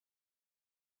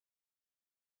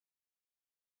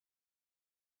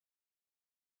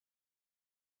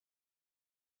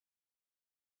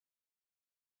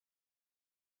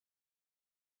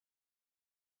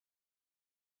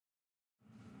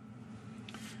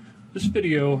This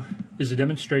video is a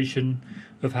demonstration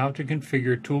of how to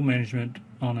configure tool management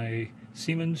on a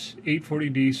Siemens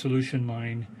 840D solution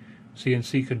line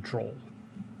CNC control.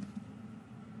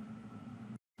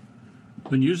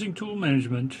 When using tool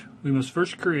management, we must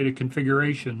first create a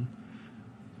configuration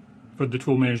for the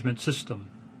tool management system.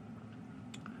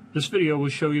 This video will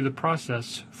show you the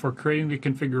process for creating the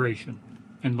configuration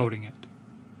and loading it.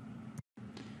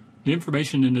 The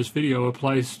information in this video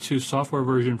applies to software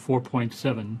version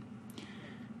 4.7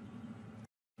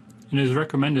 and it is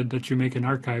recommended that you make an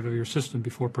archive of your system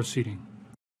before proceeding.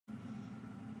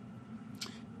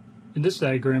 In this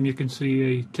diagram you can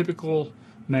see a typical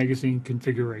magazine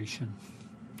configuration.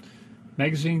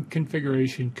 Magazine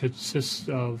configuration consists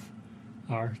of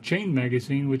our chain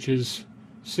magazine, which is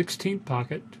 16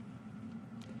 pocket.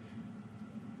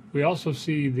 We also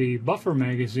see the buffer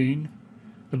magazine.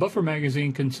 The buffer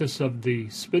magazine consists of the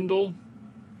spindle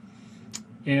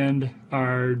and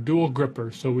our dual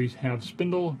gripper. So we have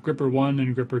spindle, gripper 1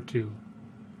 and gripper 2.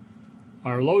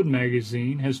 Our load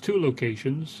magazine has two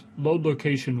locations, load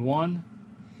location 1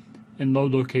 and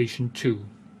load location 2.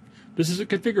 This is a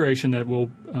configuration that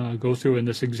we'll go through in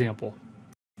this example.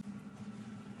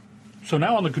 So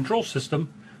now on the control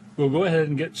system, we'll go ahead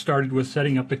and get started with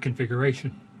setting up the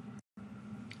configuration.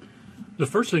 The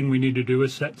first thing we need to do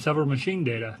is set several machine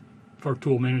data for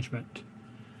tool management.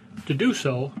 To do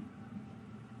so,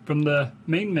 from the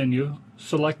main menu,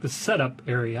 select the Setup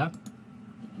area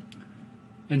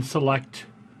and select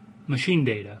Machine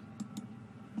Data.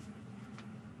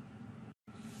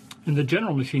 In the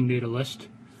General Machine Data list,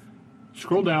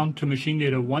 scroll down to Machine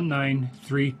Data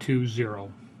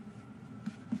 19320.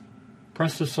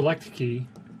 Press the Select key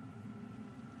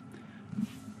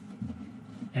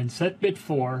and set bit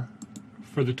 4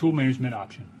 for the tool management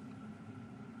option.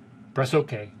 Press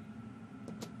OK.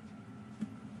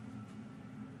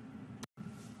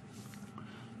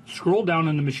 Scroll down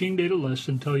in the machine data list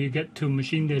until you get to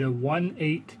machine data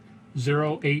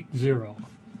 18080.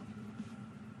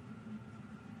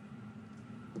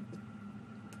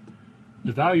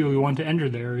 The value we want to enter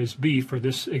there is B for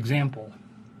this example.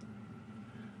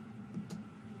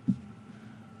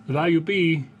 The value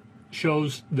B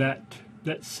shows that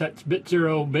sets bit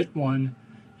 0, bit 1,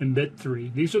 and bit 3.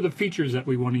 These are the features that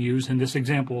we want to use in this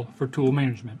example for tool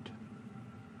management.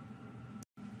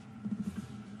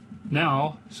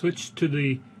 Now, switch to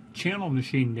the channel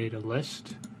machine data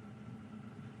list.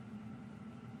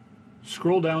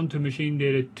 Scroll down to machine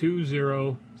data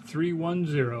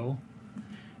 20310,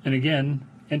 and again,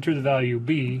 enter the value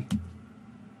B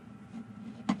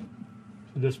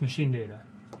for this machine data.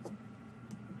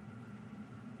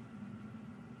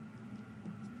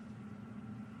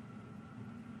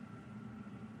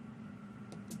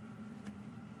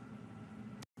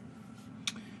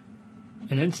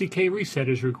 An NCK reset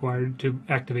is required to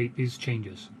activate these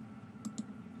changes.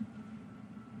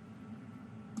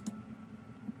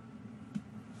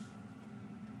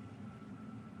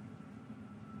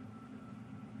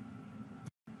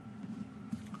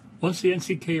 Once the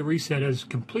NCK reset is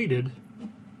completed,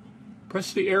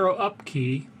 press the arrow up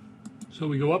key, so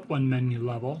we go up one menu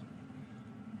level,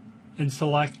 and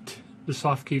select the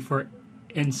soft key for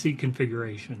NC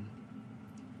configuration.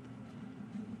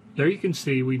 There you can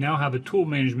see we now have a tool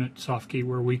management soft key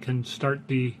where we can start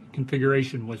the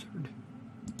configuration wizard.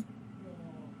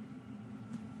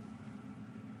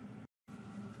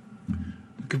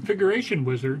 The configuration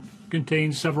wizard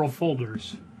contains several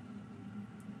folders.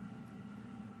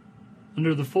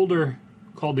 Under the folder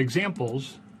called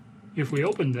Examples, if we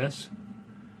open this,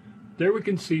 there we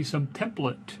can see some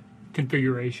template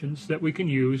configurations that we can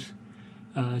use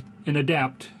and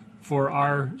adapt for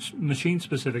our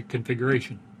machine-specific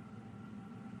configuration.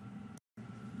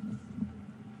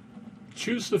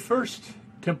 Choose the first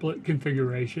template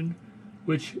configuration,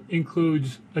 which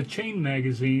includes a chain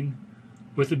magazine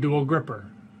with a dual gripper.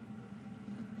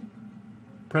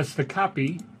 Press the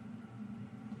Copy,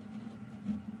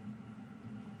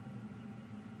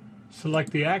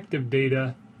 select the Active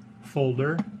Data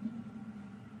folder,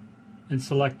 and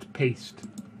select Paste.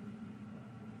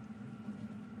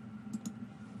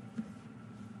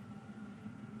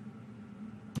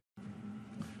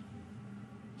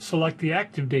 Select the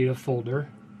Active Data folder,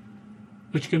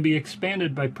 which can be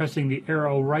expanded by pressing the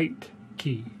arrow right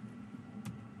key.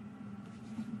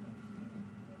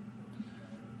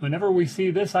 Whenever we see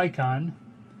this icon,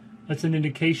 that's an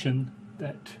indication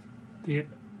that the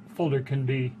folder can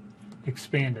be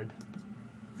expanded.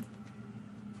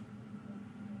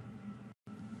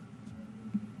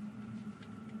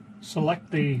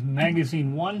 Select the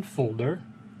Magazine 1 folder,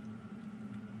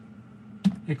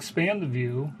 expand the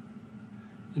view,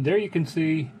 and there you can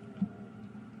see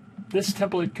This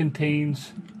template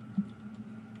contains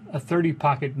a 30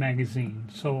 pocket magazine,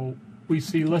 so we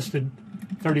see listed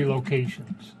 30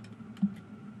 locations.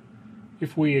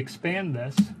 If we expand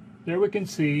this, there we can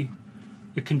see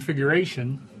the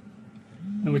configuration,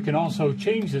 and we can also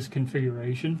change this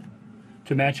configuration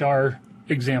to match our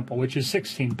example, which is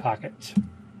 16 pockets.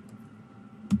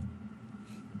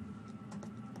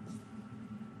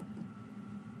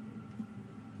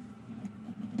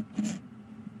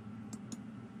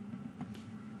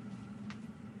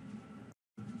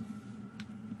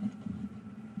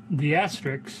 The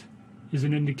asterisk is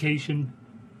an indication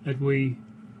that we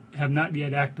have not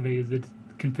yet activated the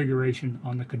configuration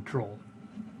on the control.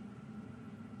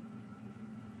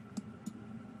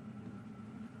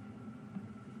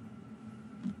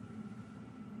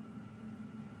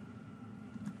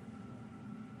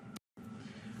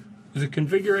 With the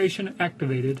configuration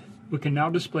activated, we can now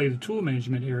display the tool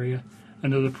management area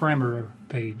under the parameter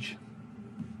page.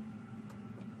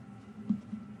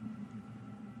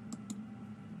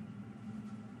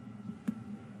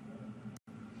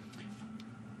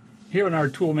 Here in our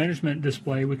tool management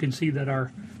display, we can see that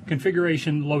our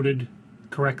configuration loaded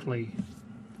correctly.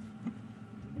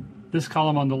 This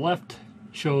column on the left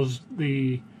shows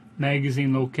the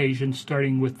magazine location,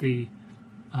 starting with the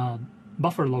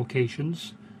buffer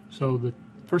locations. So the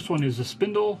first one is the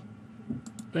spindle,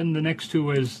 then the next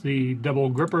two is the double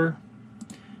gripper,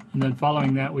 and then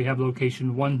following that we have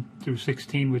location 1 through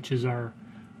 16, which is our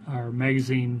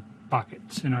magazine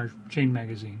pockets in our chain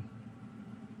magazine.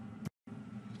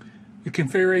 The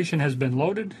configuration has been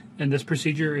loaded, and this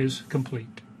procedure is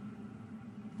complete.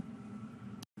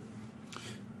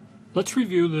 Let's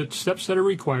review the steps that are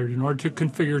required in order to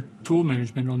configure tool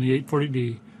management on the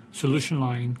 840D solution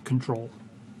line control.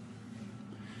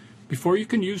 Before you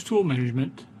can use tool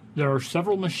management, there are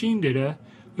several machine data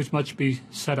which must be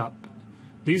set up.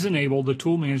 These enable the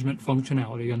tool management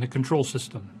functionality on the control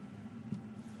system.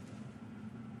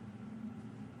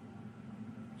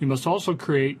 You must also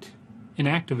create and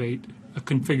activate a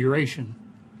configuration.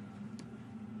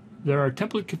 There are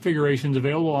template configurations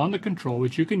available on the control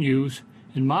which you can use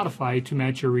and modify to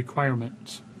match your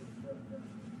requirements.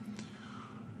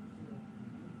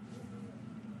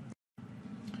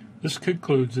 This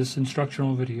concludes this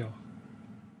instructional video.